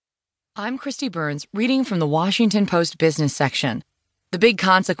I'm Christy Burns, reading from the Washington Post business section. The big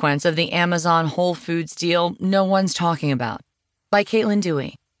consequence of the Amazon Whole Foods deal no one's talking about. By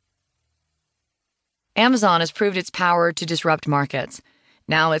Dewey. Amazon has proved its power to disrupt markets.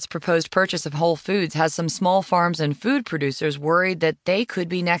 Now its proposed purchase of Whole Foods has some small farms and food producers worried that they could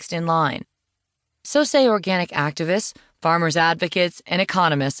be next in line. So say organic activists, farmers advocates, and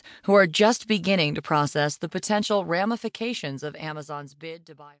economists who are just beginning to process the potential ramifications of Amazon's bid to buy